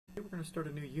to start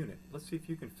a new unit. Let's see if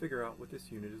you can figure out what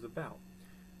this unit is about.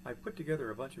 I put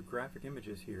together a bunch of graphic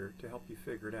images here to help you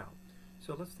figure it out.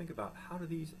 So let's think about, how do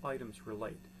these items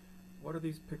relate? What are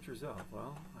these pictures of?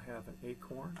 Well, I have an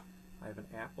acorn, I have an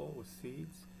apple with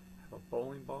seeds, I have a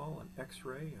bowling ball, an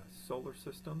X-ray, a solar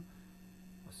system,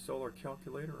 a solar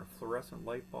calculator, a fluorescent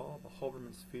light bulb, a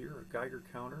Hoverman sphere, a Geiger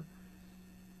counter.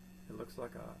 It looks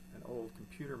like an old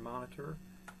computer monitor.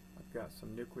 I've got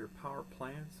some nuclear power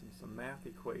plants and some math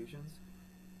equations.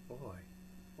 Boy,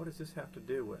 what does this have to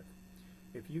do with?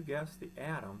 If you guess the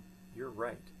atom, you're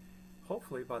right.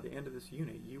 Hopefully by the end of this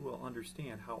unit you will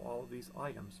understand how all of these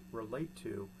items relate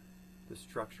to the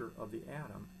structure of the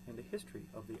atom and the history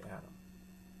of the atom.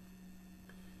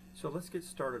 So let's get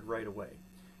started right away.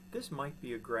 This might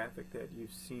be a graphic that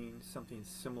you've seen something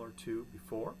similar to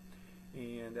before,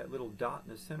 and that little dot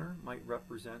in the center might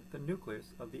represent the nucleus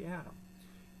of the atom.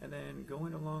 And then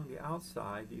going along the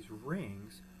outside, these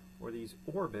rings or these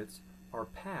orbits are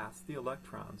paths the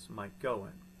electrons might go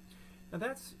in. Now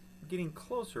that's getting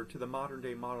closer to the modern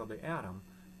day model of the atom,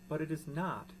 but it is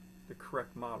not the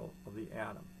correct model of the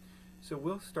atom. So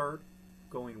we'll start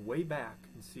going way back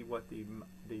and see what the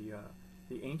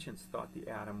ancients thought the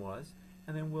atom was,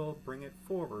 and then we'll bring it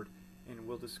forward and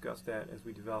we'll discuss that as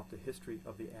we develop the history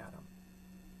of the atom.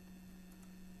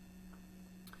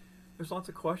 There's lots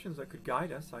of questions that could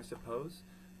guide us, I suppose.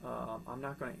 I'm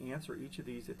not going to answer each of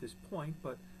these at this point,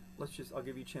 but I'll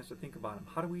give you a chance to think about them.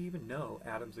 How do we even know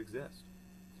atoms exist?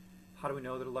 How do we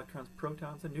know that electrons,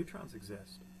 protons, and neutrons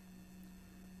exist?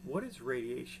 What is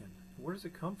radiation? Where does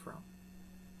it come from?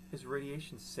 Is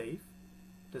radiation safe?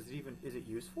 Is it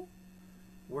useful?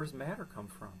 Where does matter come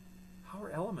from? How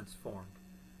are elements formed?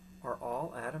 Are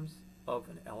all atoms of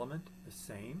an element the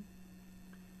same?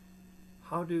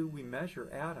 How do we measure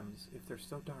atoms if they're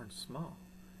so darn small?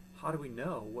 How do we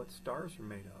know what stars are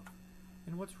made of?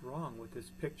 And what's wrong with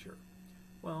this picture?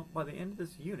 Well, by the end of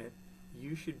this unit,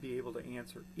 you should be able to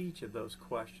answer each of those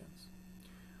questions.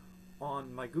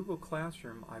 On my Google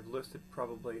Classroom, I've listed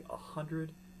probably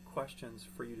 100 questions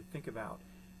for you to think about,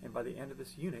 and by the end of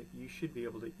this unit, you should be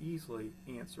able to easily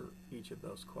answer each of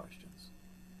those questions.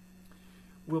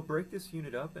 We'll break this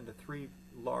unit up into 3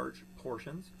 large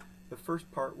portions. The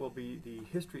first part will be the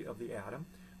history of the atom,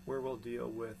 where we'll deal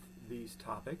with these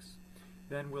topics.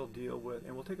 Then we'll deal with,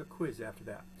 and we'll take a quiz after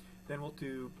that. Then we'll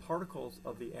do particles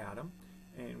of the atom,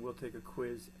 and we'll take a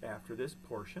quiz after this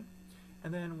portion.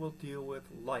 And then we'll deal with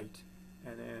light,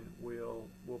 and then we'll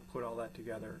put all that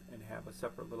together and have a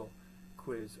separate little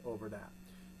quiz over that.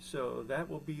 So that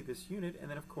will be this unit,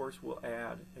 and then of course we'll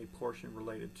add a portion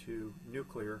related to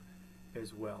nuclear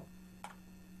as well.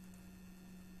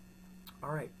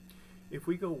 Alright, if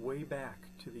we go way back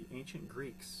to the ancient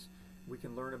Greeks, we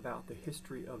can learn about the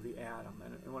history of the atom.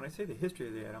 And when I say the history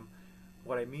of the atom,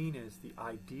 what I mean is the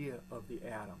idea of the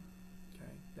atom.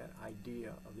 Okay, that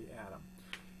idea of the atom.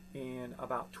 And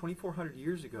about 2,400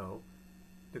 years ago,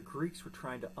 the Greeks were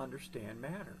trying to understand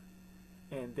matter.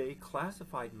 And they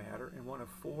classified matter in one of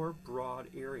 4 broad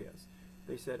areas.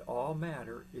 They said all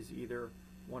matter is either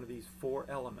one of these 4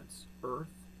 elements: earth,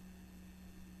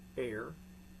 air,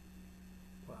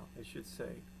 well, it should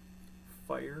say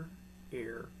fire,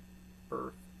 air,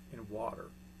 earth, and water.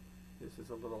 This is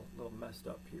a little messed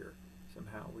up here.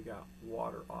 Somehow we got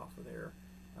water off of there.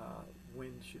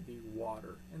 Wind should be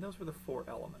water. And those were the 4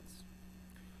 elements.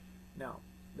 Now,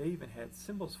 they even had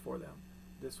symbols for them.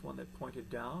 This one that pointed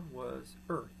down was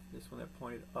earth. This one that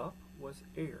pointed up was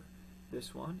air.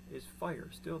 This one is fire,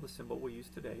 still the symbol we use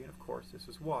today, and of course this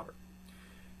is water.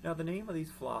 Now the name of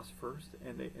these philosophers,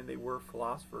 and they were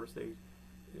philosophers, they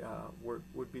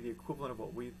would be the equivalent of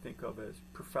what we think of as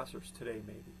professors today,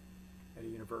 maybe, at a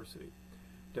university.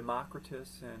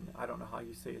 Democritus, and I don't know how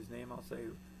you say his name, I'll say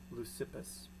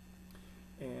Leucippus.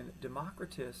 And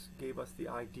Democritus gave us the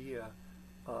idea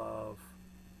of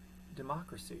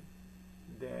democracy,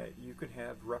 that you could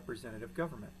have representative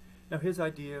government. Now his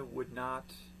idea would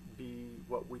not be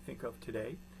what we think of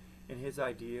today. In his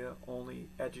idea, only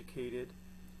educated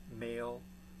male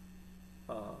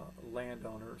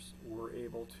landowners were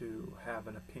able to have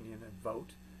an opinion and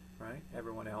vote, right?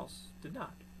 Everyone else did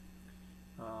not.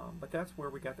 But that's where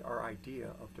we got our idea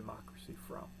of democracy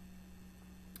from.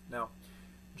 Now,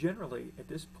 generally, at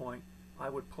this point, I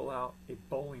would pull out a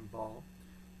bowling ball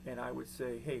and I would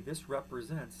say, hey, this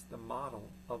represents the model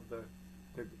of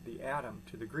the atom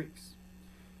to the Greeks.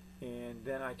 And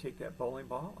then I take that bowling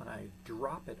ball and I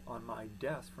drop it on my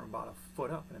desk from about a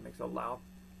foot up, and it makes a loud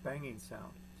banging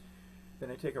sound. Then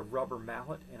I take a rubber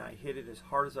mallet and I hit it as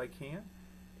hard as I can,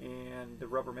 and the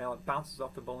rubber mallet bounces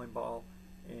off the bowling ball,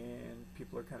 and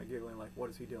people are kind of giggling like, what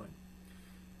is he doing?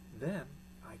 Then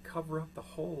I cover up the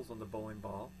holes on the bowling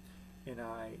ball, and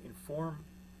I inform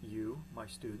you, my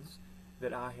students,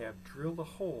 that I have drilled a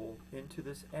hole into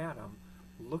this atom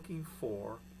looking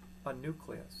for a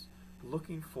nucleus,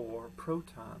 looking for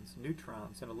protons,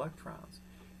 neutrons, and electrons.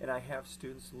 And I have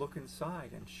students look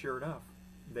inside, and sure enough,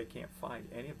 they can't find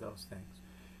any of those things,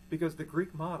 because the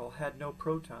Greek model had no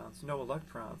protons, no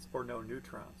electrons, or no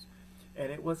neutrons.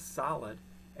 And it was solid,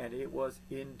 and it was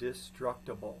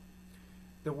indestructible.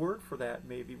 The word for that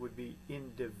maybe would be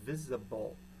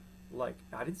indivisible. Like,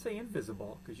 I didn't say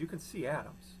invisible, because you can see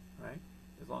atoms, right?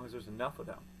 As long as there's enough of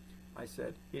them. I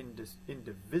said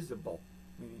indivisible,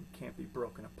 meaning can't be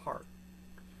broken apart.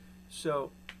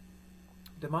 So,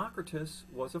 Democritus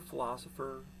was a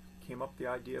philosopher, came up with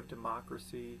the idea of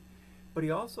democracy, but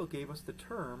he also gave us the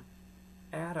term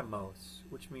atomos,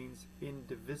 which means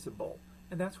indivisible.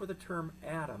 And that's where the term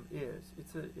atom is.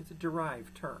 It's a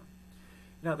derived term.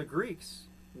 Now, the Greeks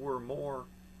were more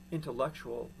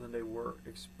intellectual than they were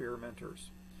experimenters.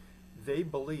 They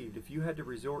believed if you had to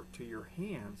resort to your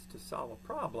hands to solve a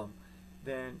problem,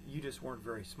 then you just weren't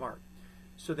very smart.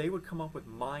 So they would come up with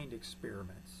mind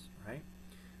experiments, right?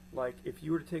 Like if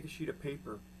you were to take a sheet of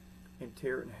paper and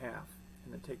tear it in half,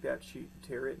 and then take that sheet and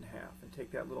tear it in half, and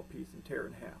take that little piece and tear it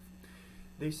in half.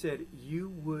 They said you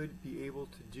would be able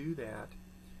to do that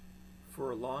for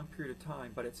a long period of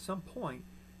time, but at some point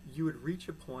you would reach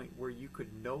a point where you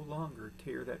could no longer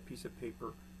tear that piece of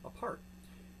paper apart.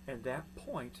 And that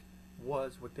point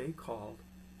was what they called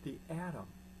the atom,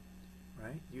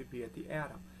 right? You'd be at the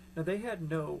atom. Now, they had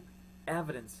no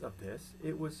evidence of this.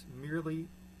 It was merely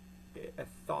a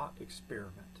thought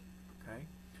experiment, okay?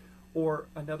 Or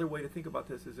another way to think about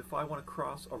this is if I want to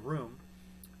cross a room,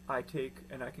 I take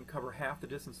and I can cover half the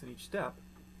distance in each step.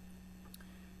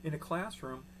 In a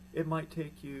classroom, it might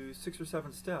take you 6 or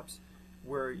 7 steps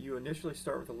where you initially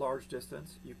start with a large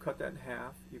distance, you cut that in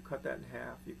half, you cut that in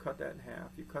half, you cut that in half,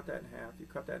 you cut that in half, you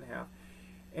cut that in half,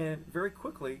 and very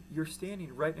quickly you're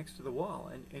standing right next to the wall,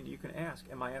 and you can ask,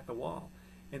 am I at the wall?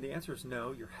 And the answer is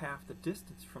no, you're half the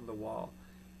distance from the wall.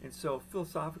 And so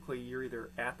philosophically you're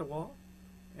either at the wall,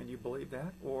 and you believe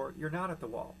that, or you're not at the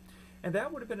wall. And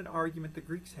that would have been an argument the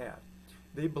Greeks had.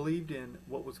 They believed in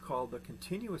what was called the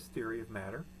continuous theory of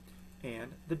matter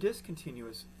and the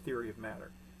discontinuous theory of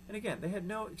matter. And again, they had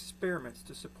no experiments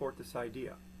to support this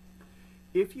idea.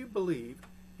 If you believe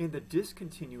in the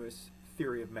discontinuous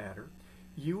theory of matter,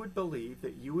 you would believe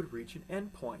that you would reach an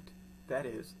endpoint, that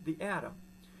is, the atom.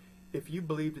 If you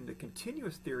believed in the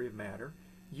continuous theory of matter,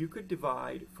 you could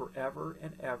divide forever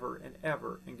and ever and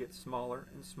ever and get smaller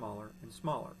and smaller and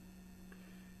smaller.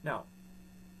 Now,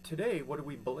 today, what do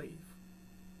we believe?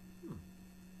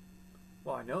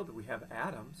 Well, I know that we have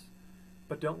atoms,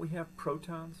 but don't we have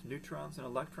protons, neutrons, and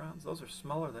electrons? Those are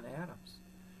smaller than atoms.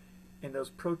 And those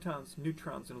protons,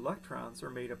 neutrons, and electrons are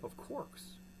made up of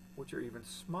quarks, which are even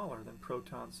smaller than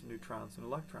protons, neutrons, and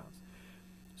electrons.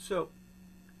 So,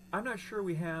 I'm not sure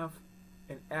we have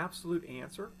an absolute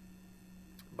answer,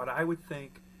 but I would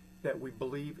think that we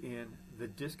believe in the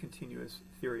discontinuous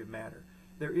theory of matter.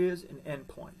 There is an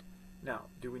endpoint. Now,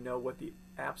 do we know what the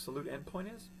absolute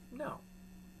endpoint is? No.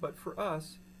 But for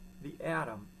us, the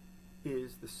atom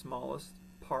is the smallest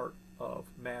part of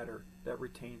matter that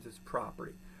retains its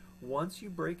property. Once you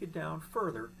break it down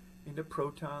further into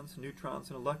protons, neutrons,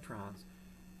 and electrons,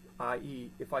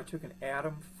 i.e., if I took an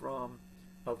atom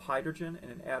of hydrogen and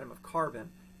an atom of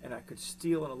carbon, and I could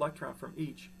steal an electron from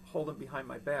each, hold them behind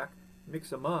my back,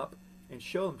 mix them up, and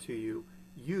show them to you,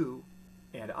 you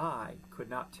and I could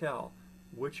not tell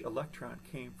which electron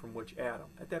came from which atom.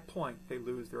 At that point, they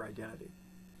lose their identity.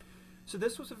 So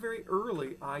this was a very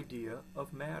early idea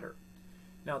of matter.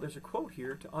 Now there's a quote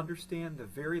here, to understand the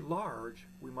very large,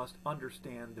 we must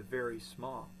understand the very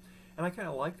small. And I kind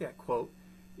of like that quote.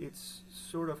 It's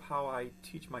sort of how I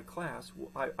teach my class.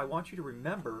 I want you to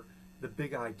remember the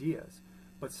big ideas.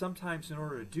 But sometimes in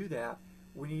order to do that,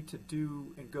 we need to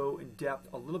do and go in depth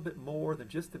a little bit more than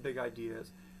just the big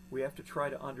ideas. We have to try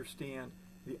to understand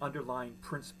the underlying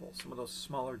principles, some of those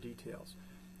smaller details.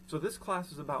 So this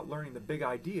class is about learning the big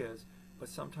ideas, but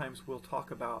sometimes we'll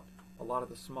talk about a lot of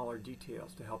the smaller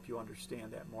details to help you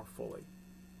understand that more fully.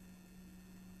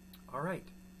 All right.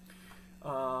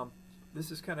 This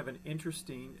is kind of an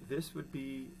interesting, this would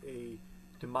be a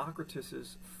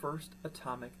Democritus's first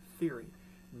atomic theory.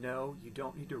 No, you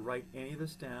don't need to write any of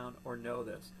this down or know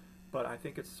this, but I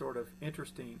think it's sort of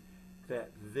interesting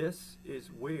that this is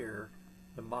where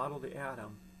the model of the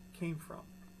atom came from.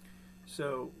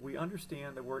 So we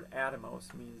understand the word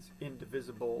atomos means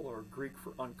indivisible, or Greek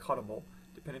for uncuttable.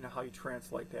 Depending on how you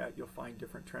translate that, you'll find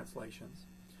different translations,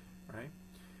 right?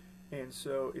 And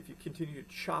so if you continue to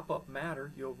chop up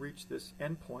matter, you'll reach this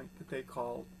endpoint that they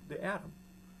call the atom.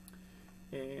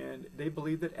 And they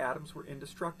believed that atoms were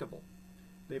indestructible.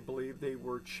 They believed they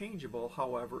were changeable,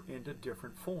 however, into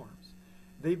different forms.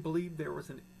 They believed there was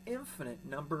an infinite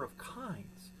number of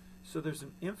kinds, so there's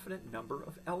an infinite number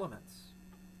of elements.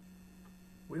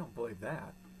 We don't believe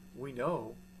that. We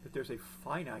know that there's a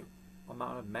finite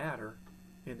amount of matter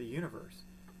in the universe,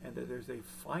 and that there's a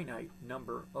finite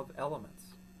number of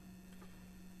elements.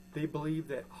 They believe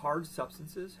that hard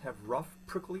substances have rough,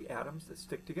 prickly atoms that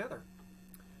stick together.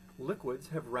 Liquids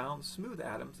have round, smooth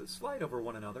atoms that slide over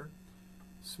one another.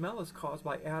 Smell is caused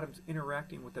by atoms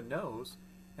interacting with the nose,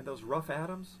 and those rough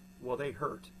atoms, well, they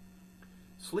hurt.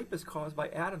 Sleep is caused by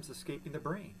atoms escaping the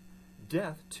brain.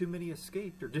 Death, too many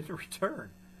escaped or didn't return.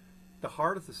 The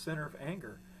heart is the center of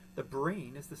anger. The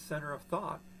brain is the center of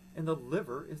thought, and the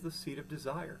liver is the seat of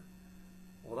desire.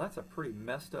 Well, that's a pretty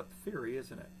messed up theory,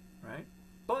 isn't it? Right?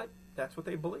 But that's what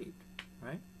they believed,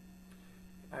 right?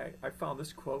 I found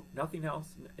this quote, nothing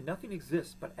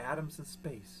exists but atoms and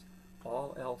space.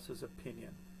 All else is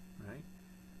opinion, right?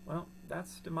 Well,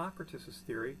 that's Democritus's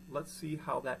theory. Let's see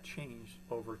how that changed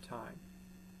over time.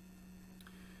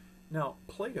 Now,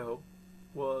 Plato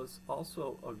was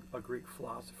also a Greek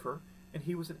philosopher, and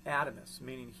he was an atomist,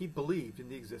 meaning he believed in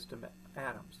the existence of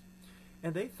atoms.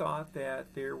 And they thought that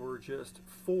there were just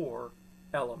 4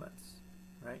 elements,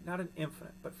 right? Not an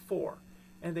infinite, but 4.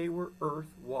 And they were earth,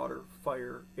 water,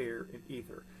 fire, air, and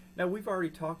ether. Now, we've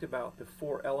already talked about the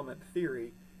 4-element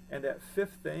theory, and that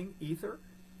 5th thing, ether,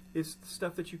 is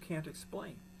stuff that you can't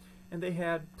explain. And they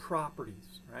had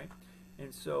properties, right?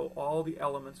 And so all the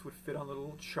elements would fit on the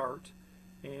little chart,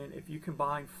 and if you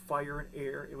combine fire and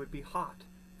air, it would be hot.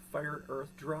 Fire and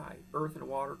earth, dry. Earth and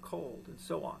water, cold, and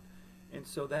so on. And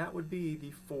so that would be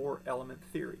the 4-element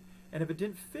theory. And if it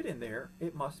didn't fit in there,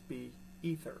 it must be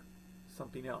ether,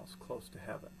 something else close to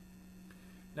heaven.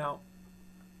 Now,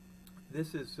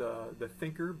 this is The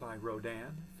Thinker by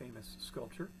Rodin, famous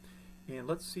sculptor. And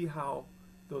let's see how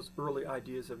those early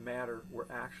ideas of matter were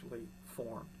actually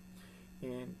formed.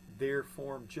 And they're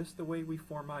formed just the way we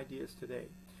form ideas today.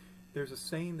 There's a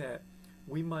saying that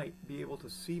we might be able to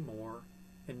see more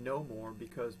and know more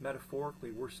because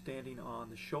metaphorically we're standing on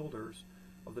the shoulders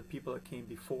of the people that came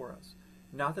before us.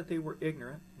 Not that they were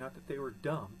ignorant, not that they were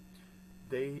dumb.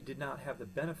 They did not have the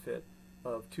benefit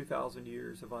of 2,000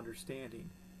 years of understanding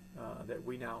that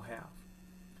we now have.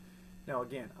 Now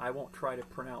again, I won't try to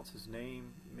pronounce his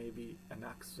name, maybe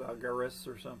Anaxagoras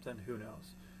or something, who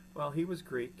knows. Well, he was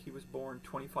Greek. He was born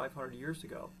 2,500 years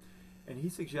ago, and he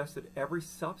suggested every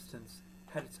substance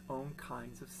had its own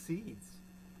kinds of seeds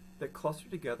that cluster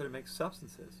together to make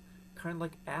substances, kind of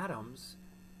like atoms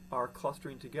are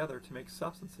clustering together to make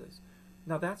substances.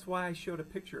 Now that's why I showed a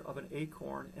picture of an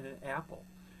acorn and an apple.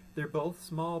 They're both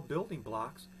small building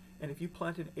blocks, and if you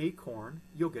plant an acorn,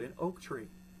 you'll get an oak tree.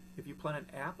 If you plant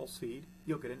an apple seed,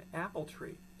 you'll get an apple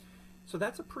tree. So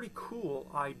that's a pretty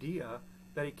cool idea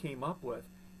that he came up with,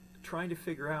 trying to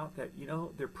figure out that, you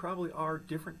know, there probably are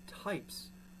different types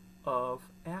of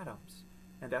atoms,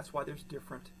 and that's why there's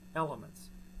different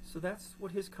elements. So that's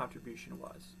what his contribution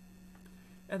was.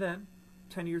 And then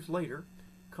 10 years later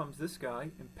comes this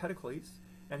guy, Empedocles,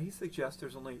 and he suggests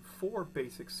there's only 4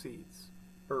 basic seeds: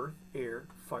 earth, air,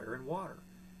 fire, and water,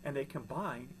 and they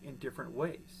combine in different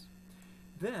ways.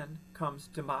 Then comes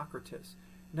Democritus.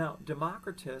 Now,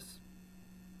 Democritus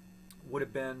would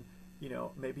have been, you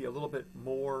know, maybe a little bit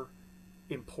more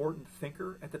important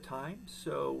thinker at the time,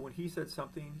 so when he said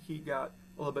something, he got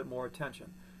a little bit more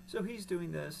attention. So he's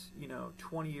doing this, you know,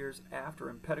 20 years after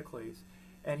Empedocles,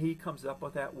 and he comes up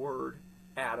with that word,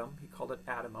 atom. He called it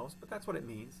atomos, but that's what it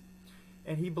means.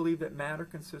 And he believed that matter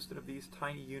consisted of these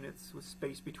tiny units with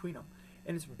space between them.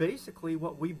 And it's basically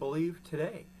what we believe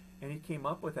today. And he came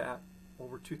up with that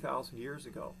over 2,000 years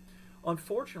ago.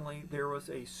 Unfortunately, there was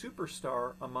a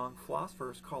superstar among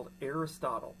philosophers called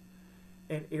Aristotle.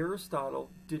 And Aristotle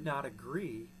did not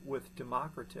agree with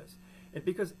Democritus. And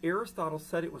because Aristotle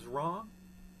said it was wrong,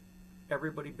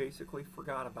 everybody basically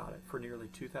forgot about it for nearly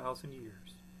 2,000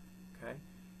 years. Okay?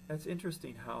 That's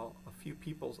interesting how a few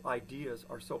people's ideas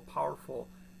are so powerful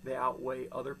they outweigh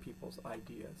other people's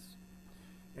ideas.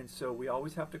 And so we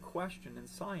always have to question in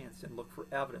science and look for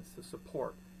evidence to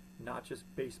support, not just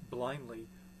based blindly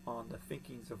on the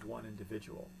thinkings of one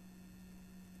individual.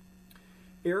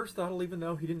 Aristotle, even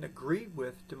though he didn't agree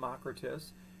with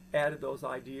Democritus, added those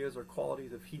ideas or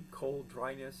qualities of heat, cold,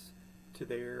 dryness to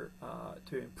their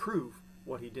to improve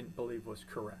what he didn't believe was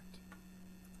correct.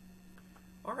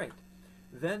 All right.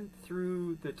 Then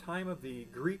through the time of the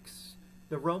Greeks,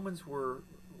 the Romans were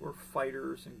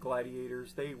fighters and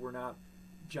gladiators. They were not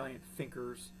giant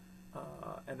thinkers,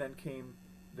 and then came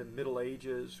the Middle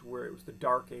Ages, where it was the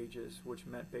Dark Ages, which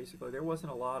meant basically there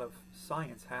wasn't a lot of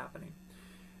science happening.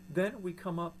 Then we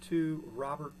come up to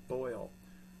Robert Boyle.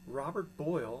 Robert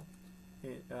Boyle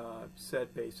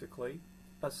said basically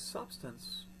a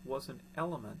substance was an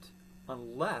element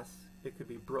unless it could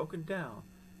be broken down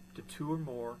to two or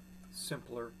more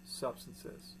simpler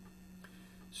substances.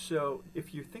 So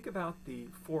if you think about the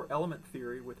four-element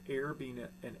theory with air being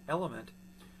an element,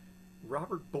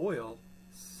 Robert Boyle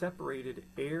separated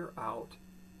air out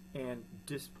and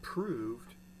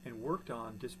disproved and worked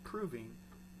on disproving,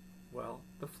 well,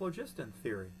 the phlogiston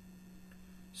theory.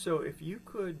 So if you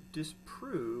could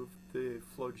disprove the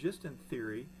phlogiston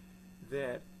theory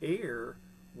that air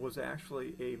was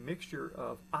actually a mixture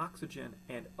of oxygen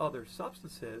and other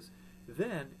substances,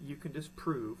 then you can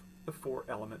disprove the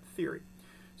four-element theory.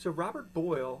 So Robert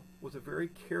Boyle was a very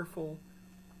careful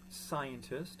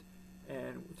scientist,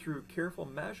 and through careful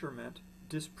measurement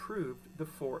disproved the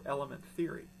four-element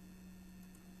theory.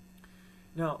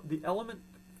 Now, the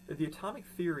atomic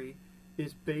theory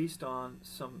is based on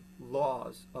some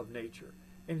laws of nature,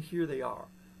 and here they are.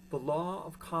 The law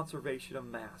of conservation of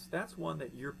mass. That's one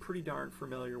that you're pretty darn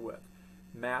familiar with.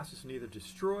 Mass is neither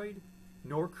destroyed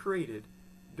nor created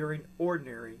during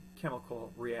ordinary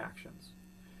chemical reactions.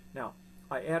 Now,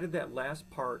 I added that last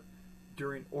part,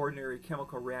 during ordinary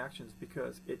chemical reactions,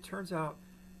 because it turns out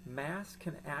mass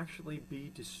can actually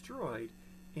be destroyed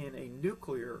in a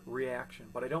nuclear reaction,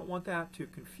 but I don't want that to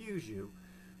confuse you.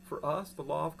 For us, the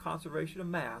law of conservation of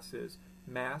mass is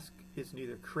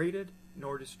neither created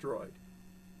nor destroyed,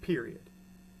 period.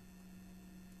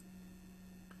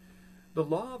 The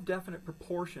law of definite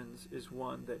proportions is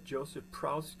one that Joseph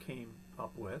Proust came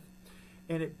up with,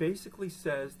 and it basically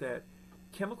says that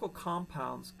chemical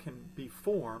compounds can be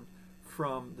formed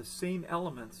from the same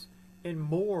elements in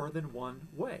more than one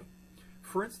way.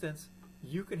 For instance,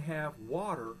 you can have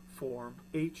water form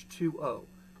H2O,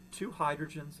 two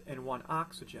hydrogens and one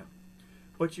oxygen.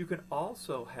 But you can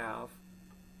also have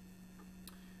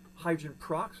hydrogen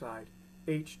peroxide,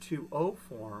 H2O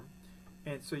form,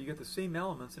 and so you get the same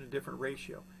elements in a different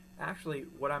ratio. Actually,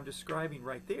 what I'm describing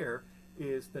right there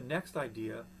is the next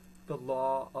idea, the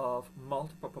law of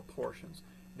multiple proportions,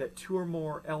 that two or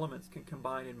more elements can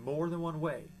combine in more than one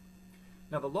way.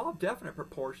 Now, the law of definite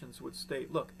proportions would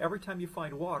state, look, every time you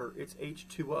find water, it's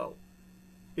H2O.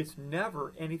 It's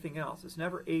never anything else. It's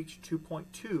never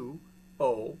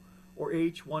H2.2O or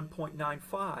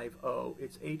H1.95O.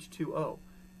 It's H2O.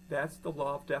 That's the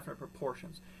law of definite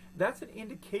proportions. That's an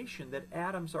indication that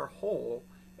atoms are whole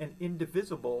and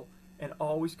indivisible and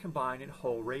always combine in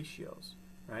whole ratios,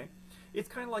 right? It's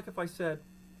kind of like if I said,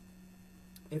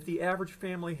 if the average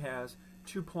family has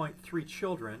 2.3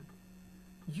 children,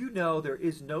 you know there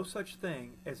is no such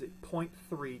thing as a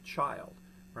 0.3 child,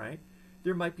 right?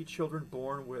 There might be children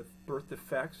born with birth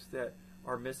defects that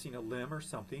are missing a limb or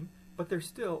something, but they're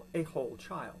still a whole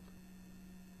child.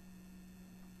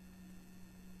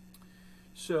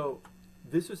 So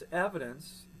this is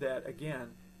evidence that,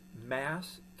 again,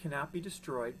 mass cannot be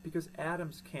destroyed because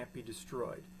atoms can't be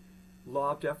destroyed.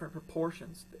 Law of definite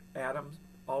proportions. The atoms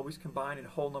always combine in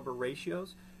whole number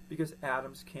ratios because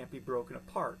atoms can't be broken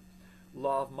apart.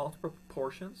 Law of multiple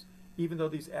proportions. Even though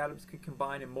these atoms can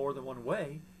combine in more than one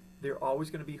way, they're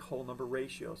always going to be whole number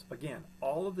ratios. Again,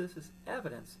 all of this is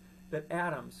evidence that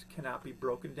atoms cannot be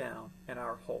broken down and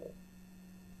are whole.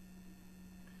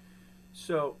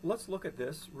 So let's look at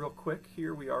this real quick.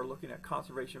 Here we are looking at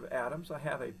conservation of atoms. I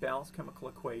have a balanced chemical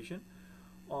equation.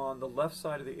 On the left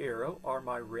side of the arrow are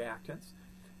my reactants.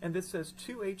 And this says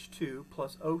 2H2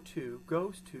 plus O2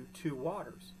 goes to 2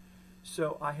 waters.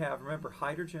 So I have, remember,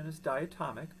 hydrogen is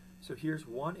diatomic. So here's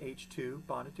one H2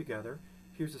 bonded together.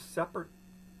 Here's a separate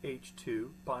H2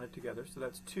 bonded together. So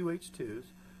that's 2 H2s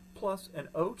plus an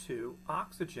O2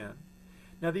 oxygen.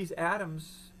 Now these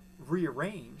atoms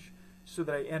rearrange so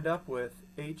that I end up with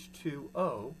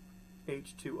H2O,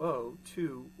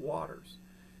 2 waters.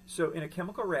 So in a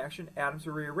chemical reaction, atoms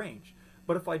are rearranged.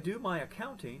 But if I do my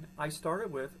accounting, I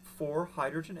started with 4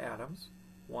 hydrogen atoms,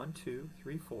 1, 2,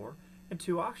 3, 4, and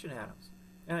 2 oxygen atoms.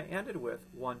 And I ended with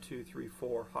 1, 2, 3,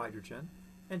 4 hydrogen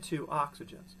and 2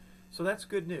 oxygens. So that's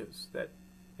good news, that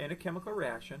in a chemical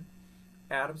reaction,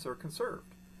 atoms are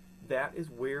conserved. That is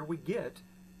where we get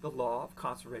the law of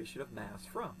conservation of mass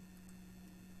from.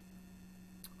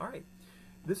 All right,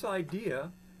 this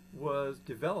idea was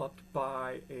developed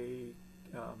by a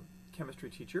chemistry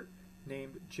teacher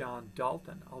named John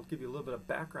Dalton. I'll give you a little bit of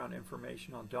background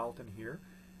information on Dalton here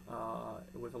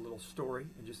with a little story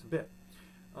in just a bit.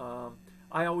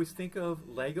 I always think of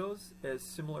Legos as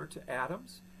similar to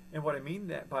atoms, And what I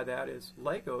mean by that is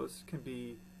Legos can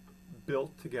be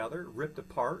built together, ripped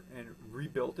apart, and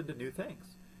rebuilt into new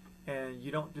things. And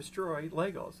you don't destroy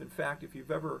Legos. In fact, if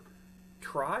you've ever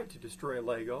tried to destroy a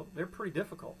Lego, they're pretty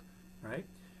difficult, right?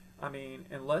 I mean,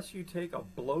 unless you take a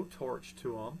blowtorch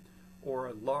to them or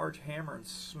a large hammer and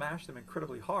smash them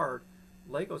incredibly hard,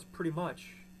 Legos pretty much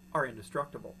are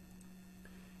indestructible.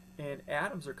 And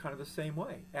atoms are kind of the same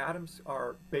way. Atoms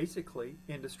are basically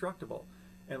indestructible.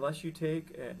 Unless you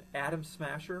take an atom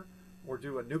smasher or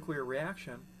do a nuclear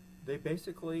reaction, they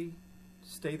basically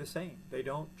stay the same. They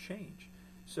don't change.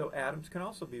 So atoms can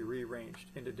also be rearranged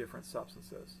into different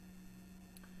substances.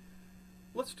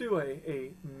 Let's do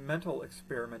a mental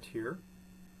experiment here.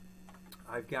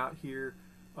 I've got here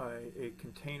a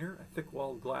container, a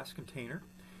thick-walled glass container,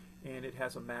 and it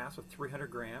has a mass of 300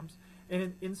 grams.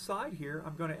 And inside here,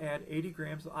 I'm going to add 80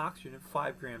 grams of oxygen and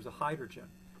 5 grams of hydrogen.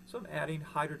 So I'm adding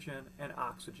hydrogen and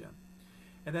oxygen.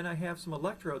 And then I have some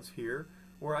electrodes here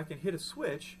where I can hit a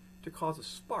switch to cause a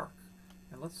spark.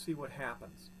 And let's see what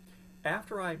happens.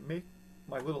 After I make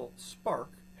my little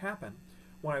spark happen,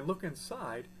 when I look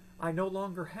inside, I no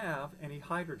longer have any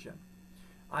hydrogen.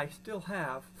 I still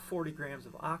have 40 grams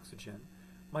of oxygen.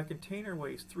 My container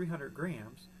weighs 300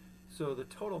 grams, so the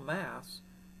total mass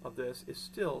of this is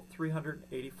still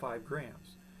 385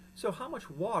 grams. So how much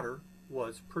water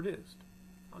was produced?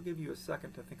 I'll give you a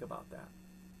second to think about that.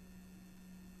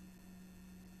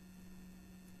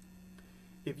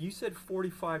 If you said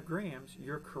 45 grams,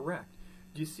 you're correct.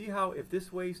 Do you see how if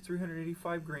this weighs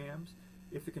 385 grams,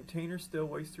 if the container still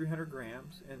weighs 300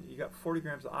 grams, and you got 40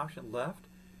 grams of oxygen left,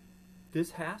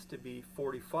 this has to be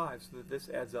 45, so that this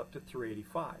adds up to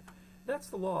 385. That's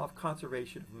the law of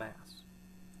conservation of mass.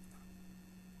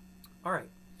 All right.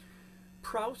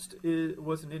 Proust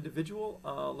was an individual.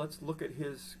 Let's look at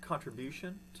his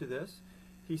contribution to this.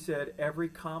 He said every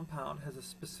compound has a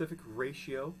specific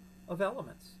ratio of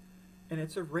elements, and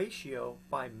it's a ratio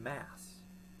by mass.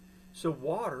 So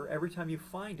water, every time you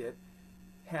find it,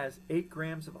 has 8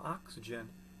 grams of oxygen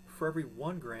for every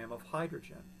 1 gram of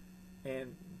hydrogen.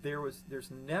 And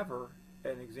there's never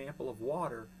an example of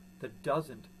water that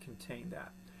doesn't contain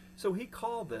that. So he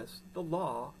called this the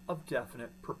law of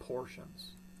definite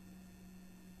proportions.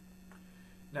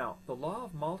 Now, the law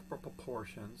of multiple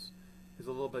proportions is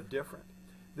a little bit different.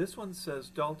 This one says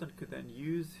Dalton could then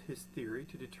use his theory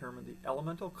to determine the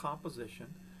elemental composition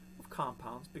of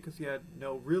compounds because he had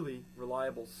no really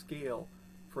reliable scale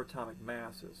for atomic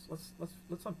masses.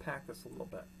 Let's unpack this a little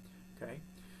bit. Okay,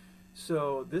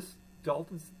 so this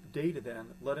Dalton's data then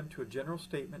led him to a general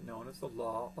statement known as the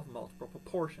law of multiple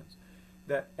proportions,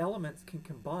 that elements can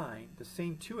combine, the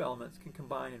same two elements can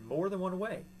combine in more than one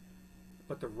way,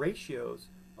 but the ratios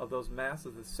of those masses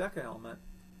of the second element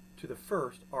to the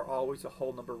first are always a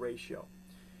whole number ratio.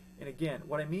 And again,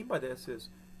 what I mean by this is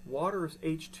water is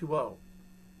H2O.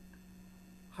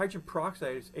 Hydrogen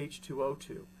peroxide is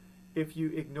H2O2. If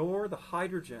you ignore the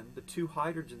hydrogen, the 2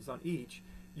 hydrogens on each,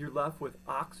 you're left with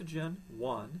oxygen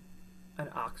 1 and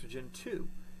oxygen 2.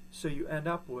 So you end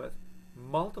up with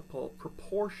multiple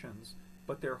proportions,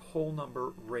 but they're whole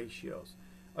number ratios.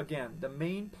 Again, the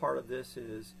main part of this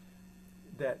is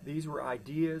that these were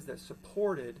ideas that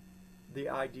supported the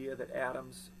idea that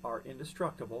atoms are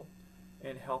indestructible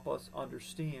and help us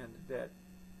understand that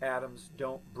atoms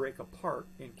don't break apart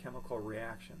in chemical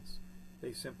reactions.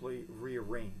 They simply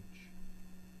rearrange.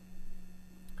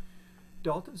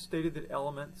 Dalton stated that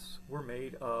elements were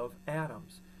made of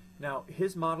atoms. Now,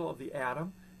 his model of the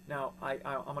atom, now I'm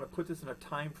going to put this in a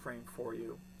time frame for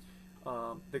you.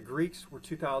 The Greeks were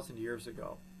 2,000 years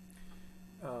ago.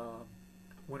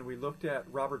 When we looked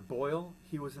at Robert Boyle,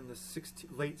 he was in the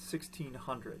late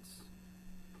 1600s.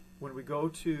 When we go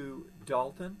to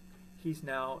Dalton, he's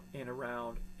now in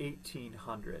around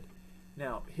 1800.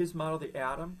 Now, his model of the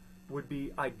atom would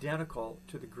be identical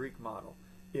to the Greek model.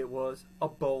 It was a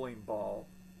bowling ball,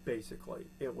 basically.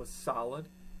 It was solid,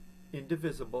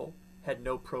 indivisible, had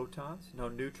no protons, no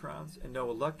neutrons, and no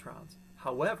electrons.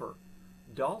 However,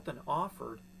 Dalton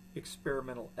offered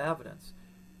experimental evidence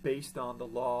based on the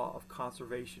law of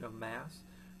conservation of mass,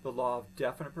 the law of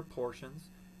definite proportions,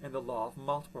 and the law of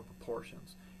multiple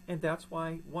proportions. And that's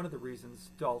why one of the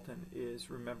reasons Dalton is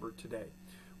remembered today.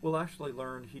 We'll actually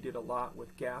learn he did a lot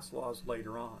with gas laws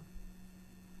later on.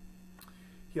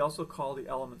 He also called the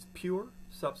elements pure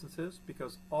substances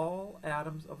because all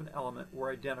atoms of an element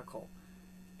were identical,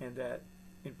 and that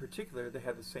in particular they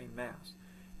had the same mass.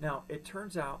 Now, it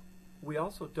turns out we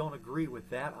also don't agree with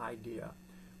that idea.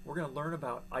 We're going to learn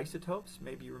about isotopes.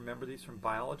 Maybe you remember these from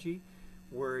biology,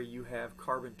 where you have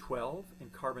carbon-12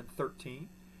 and carbon-13,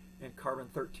 and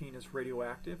carbon-13 is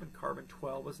radioactive and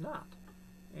carbon-12 is not.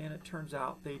 and it turns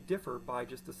out they differ by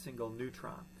just a single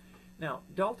neutron. Now,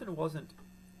 Dalton wasn't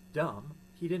dumb.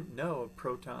 He didn't know of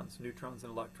protons, neutrons,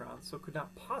 and electrons, so could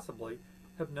not possibly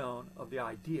have known of the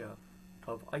idea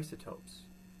of isotopes.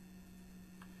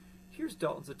 Here's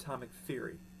Dalton's atomic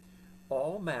theory.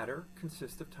 All matter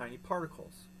consists of tiny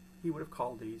particles. He would have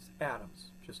called these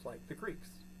atoms, just like the Greeks.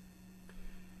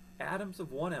 Atoms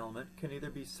of one element can neither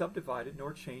be subdivided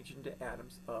nor changed into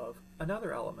atoms of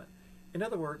another element. In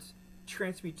other words,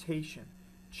 transmutation,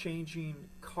 changing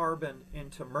carbon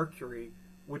into mercury,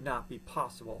 would not be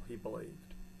possible, he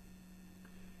believed.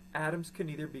 Atoms can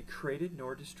neither be created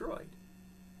nor destroyed.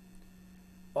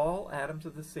 All atoms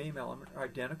of the same element are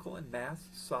identical in mass,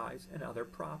 size, and other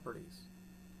properties.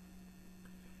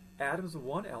 Atoms of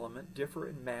one element differ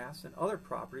in mass and other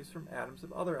properties from atoms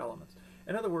of other elements.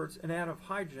 In other words, an atom of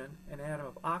hydrogen, an atom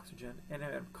of oxygen, and an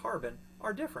atom of carbon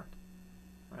are different,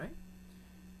 right?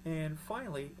 And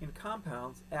finally, in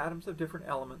compounds, atoms of different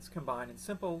elements combine in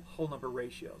simple whole number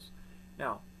ratios.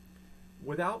 Now,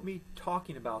 without me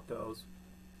talking about those,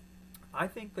 I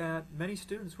think that many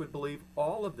students would believe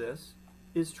all of this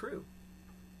is true,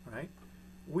 right?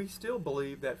 We still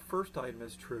believe that first item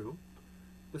is true.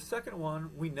 The second one,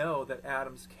 we know that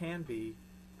atoms can be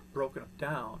broken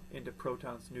down into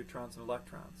protons, neutrons, and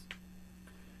electrons.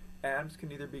 Atoms can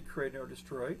neither be created nor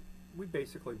destroyed. We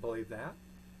basically believe that.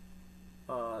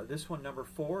 This one, number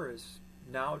 4, is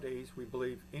nowadays we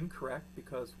believe incorrect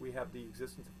because we have the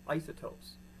existence of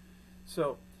isotopes.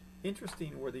 So,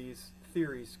 interesting where these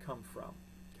theories come from.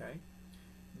 Okay,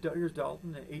 here's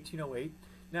Dalton in 1808.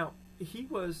 Now, he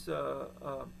was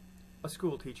a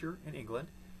school teacher in England.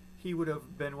 He would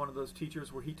have been one of those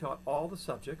teachers where he taught all the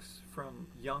subjects from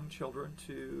young children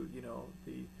to,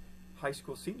 the high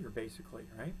school senior, basically,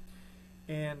 right?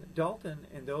 And Dalton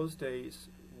in those days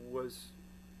was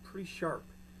pretty sharp.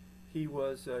 He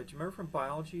was, do you remember from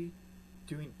biology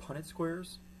doing Punnett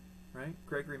squares, right?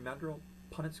 Gregory Mendel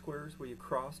Punnett squares where you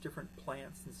cross different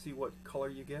plants and see what color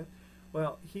you get.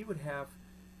 Well, he would have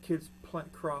kids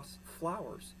cross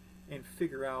flowers and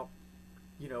figure out,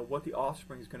 what the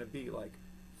offspring is going to be. Like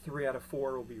 3 out of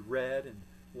 4 will be red and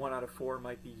 1 out of 4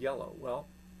 might be yellow. Well,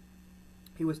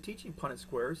 he was teaching Punnett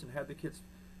squares and had the kids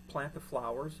plant the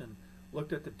flowers and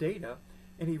looked at the data,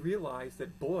 and he realized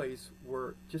that boys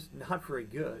were just not very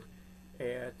good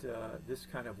at this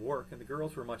kind of work, and the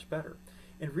girls were much better.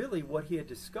 And really what he had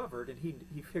discovered, and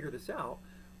he figured this out,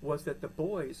 was that the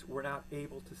boys were not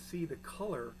able to see the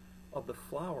color of the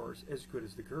flowers as good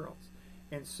as the girls.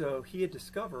 And so he had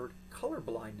discovered color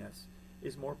blindness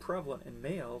is more prevalent in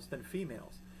males than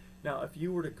females. Now, if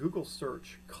you were to Google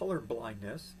search color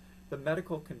blindness, the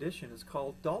medical condition is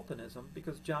called Daltonism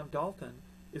because John Dalton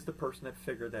is the person that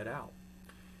figured that out.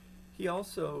 He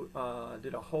also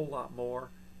did a whole lot more.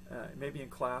 Maybe in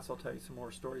class I'll tell you some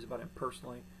more stories about him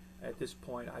personally. At this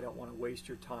point, I don't want to waste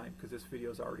your time because this video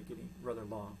is already getting rather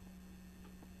long.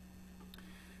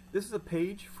 This is a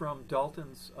page from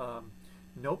Dalton's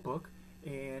notebook,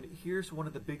 and here's one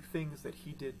of the big things that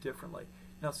he did differently.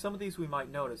 Now, some of these we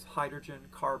might notice: hydrogen,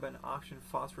 carbon, oxygen,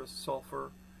 phosphorus,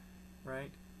 sulfur,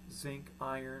 right? Zinc,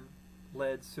 iron,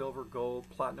 lead, silver, gold,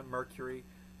 platinum, mercury,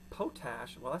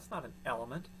 potash. Well, that's not an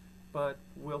element, but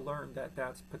we'll learn that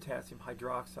that's potassium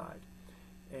hydroxide.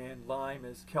 And lime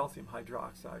is calcium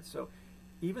hydroxide. So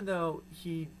even though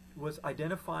he was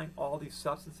identifying all these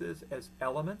substances as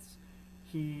elements,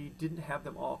 he didn't have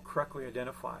them all correctly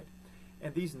identified.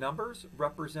 And these numbers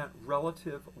represent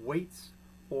relative weights,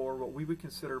 or what we would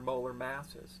consider molar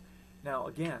masses. Now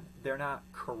again, they're not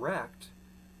correct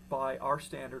by our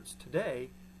standards today,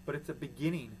 but it's a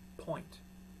beginning point.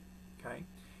 Okay?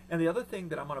 And the other thing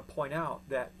that I'm going to point out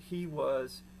that he's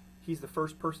the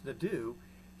first person to do,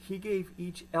 he gave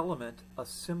each element a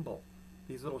symbol,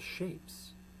 these little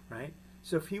shapes, right?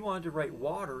 So if he wanted to write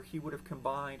water, he would have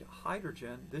combined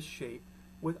hydrogen, this shape,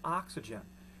 with oxygen.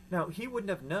 Now, he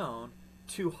wouldn't have known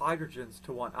 2 hydrogens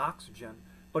to 1 oxygen,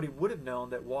 but he would have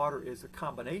known that water is a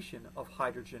combination of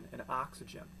hydrogen and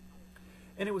oxygen.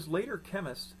 And it was later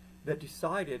chemists that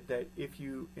decided that if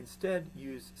you instead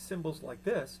use symbols like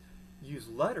this, use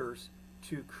letters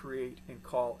to create and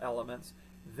call elements,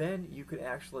 then you could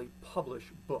actually publish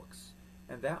books.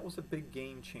 And that was a big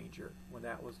game changer when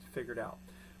that was figured out.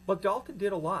 But Dalton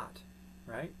did a lot,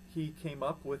 right? He came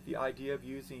up with the idea of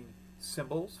using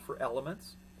symbols for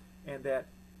elements, and that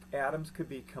atoms could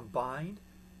be combined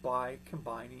by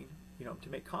combining, to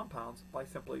make compounds by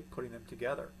simply putting them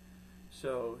together.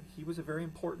 So he was a very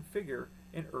important figure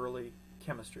in early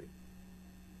chemistry.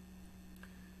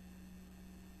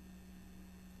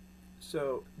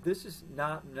 So this is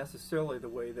not necessarily the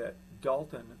way that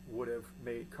Dalton would have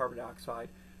made carbon dioxide,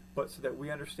 But so that we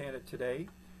understand it today,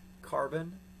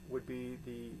 carbon would be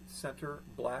the center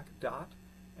black dot,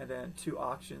 and then 2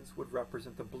 oxygens would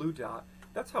represent the blue dot.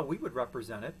 That's how we would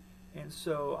represent it, and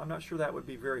so I'm not sure that would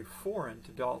be very foreign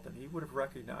to Dalton. He would have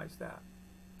recognized that.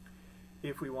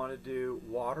 If we want to do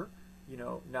water, you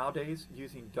know, nowadays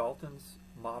using Dalton's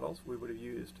models, we would have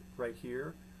used right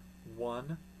here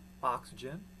 1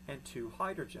 oxygen and 2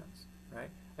 hydrogens, right?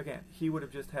 Again, he would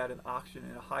have just had an oxygen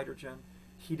and a hydrogen.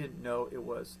 He didn't know it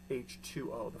was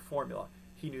H2O, the formula.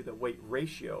 He knew the weight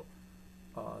ratio,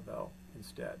 though,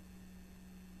 instead.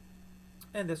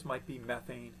 And this might be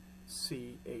methane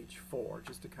CH4,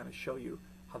 just to kind of show you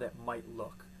how that might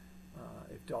look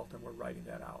if Dalton were writing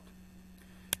that out.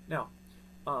 Now,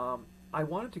 I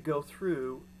wanted to go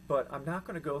through, but I'm not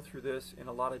going to go through this in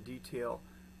a lot of detail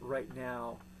right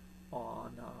now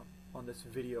on this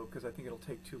video because I think it'll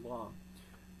take too long.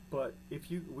 But if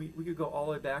we could go all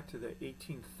the way back to the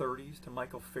 1830s to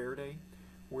Michael Faraday,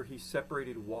 where he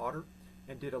separated water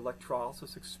and did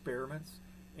electrolysis experiments.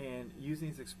 And using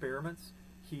these experiments,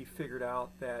 he figured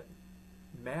out that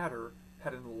matter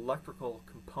had an electrical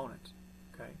component.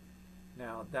 Okay,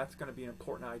 now that's going to be an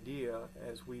important idea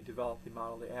as we develop the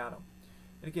model of the atom.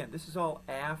 And again, this is all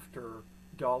after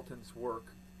Dalton's work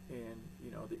in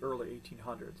the early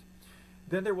 1800s.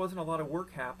 Then there wasn't a lot of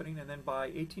work happening, and then by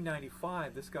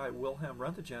 1895, this guy Wilhelm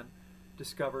Röntgen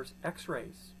discovers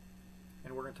X-rays,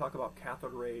 and we're going to talk about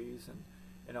cathode rays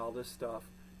and all this stuff,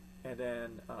 and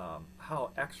then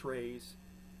how X-rays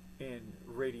in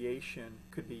radiation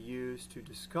could be used to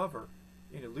discover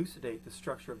and elucidate the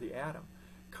structure of the atom.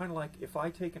 Kind of like if I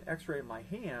take an X-ray in my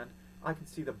hand, I can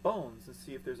see the bones and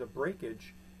see if there's a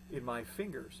breakage in my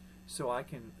fingers, so I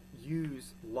can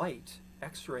use light,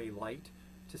 X-ray light,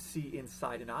 to see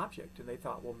inside an object. And they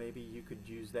thought, well, maybe you could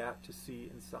use that to see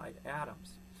inside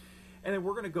atoms. And then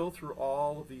we're going to go through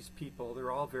all of these people.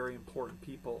 They're all very important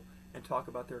people, and talk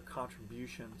about their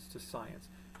contributions to science.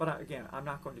 But again, I'm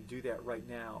not going to do that right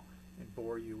now and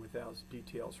bore you with those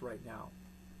details right now.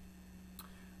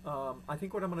 I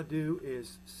think what I'm going to do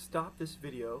is stop this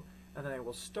video, and then I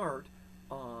will start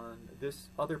on this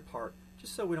other part,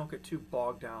 just so we don't get too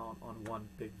bogged down on one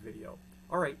big video.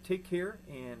 All right, take care,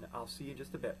 and I'll see you in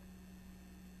just a bit.